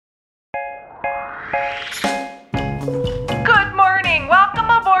Good morning! Welcome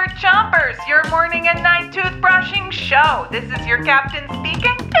aboard Chompers, your morning and night toothbrushing show. This is your captain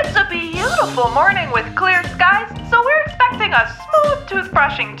speaking. It's a beautiful morning with clear skies, so we're expecting a smooth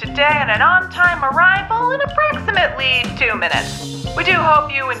toothbrushing today and an on-time arrival in approximately 2 minutes. We do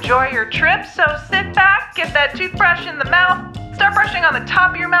hope you enjoy your trip, so sit back, get that toothbrush in the mouth, start brushing on the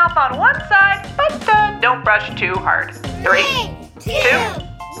top of your mouth on one side, but don't brush too hard. 3, 2,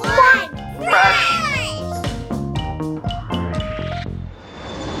 1, brush.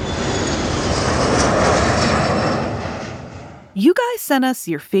 You guys sent us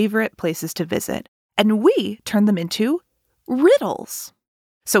your favorite places to visit, and we turned them into riddles.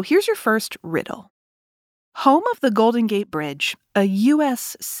 So here's your first riddle. Home of the Golden Gate Bridge, a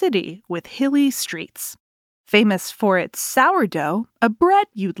U.S. city with hilly streets. Famous for its sourdough, a bread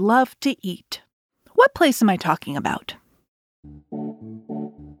you'd love to eat. What place am I talking about?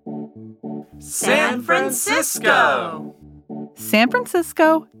 San Francisco! San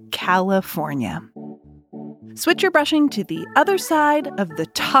Francisco, California. Switch your brushing to the other side of the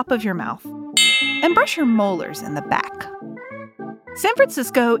top of your mouth and brush your molars in the back. San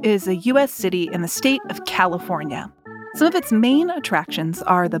Francisco is a U.S. city in the state of California. Some of its main attractions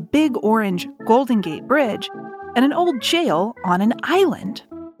are the big orange Golden Gate Bridge and an old jail on an island.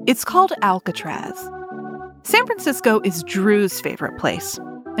 It's called Alcatraz. San Francisco is Drew's favorite place,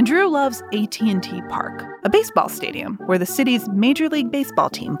 and Drew loves AT&T Park, a baseball stadium where the city's Major League Baseball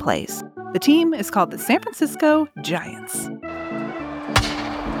team plays. The team is called the San Francisco Giants.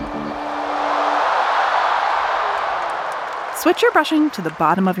 Switch your brushing to the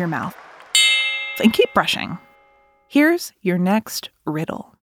bottom of your mouth and keep brushing. Here's your next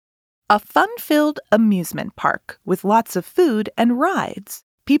riddle. A fun-filled amusement park with lots of food and rides.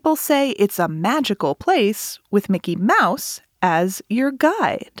 People say it's a magical place with Mickey Mouse as your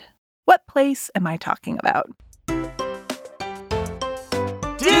guide. What place am I talking about?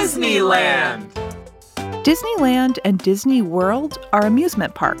 Disneyland! Disneyland and Disney World are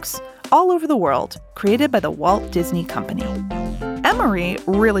amusement parks all over the world, created by the Walt Disney Company. Emery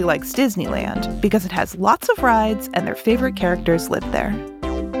really likes Disneyland because it has lots of rides and their favorite characters live there.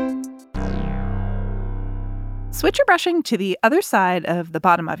 Switch your brushing to the other side of the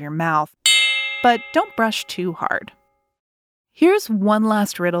bottom of your mouth, but don't brush too hard. Here's one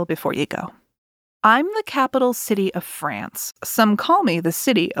last riddle before you go. I'm the capital city of France. Some call me the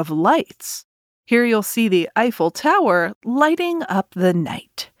city of lights. Here you'll see the Eiffel Tower lighting up the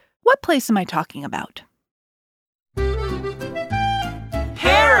night. What place am I talking about?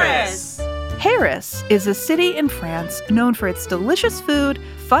 Paris! Paris is a city in France known for its delicious food,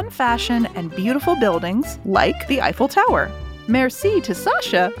 fun fashion, and beautiful buildings like the Eiffel Tower. Merci to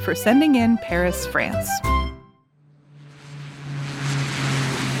Sasha for sending in Paris, France.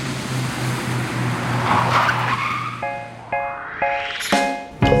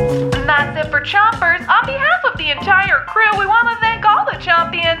 That's it for Chompers. On behalf of the entire crew, we want to thank all the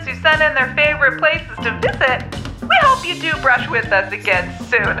Chompions who sent in their favorite places to visit. We hope you do brush with us again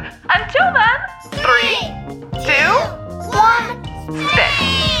soon. Until then, 3, 2, 1, sit.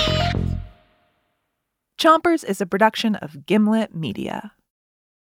 Chompers is a production of Gimlet Media.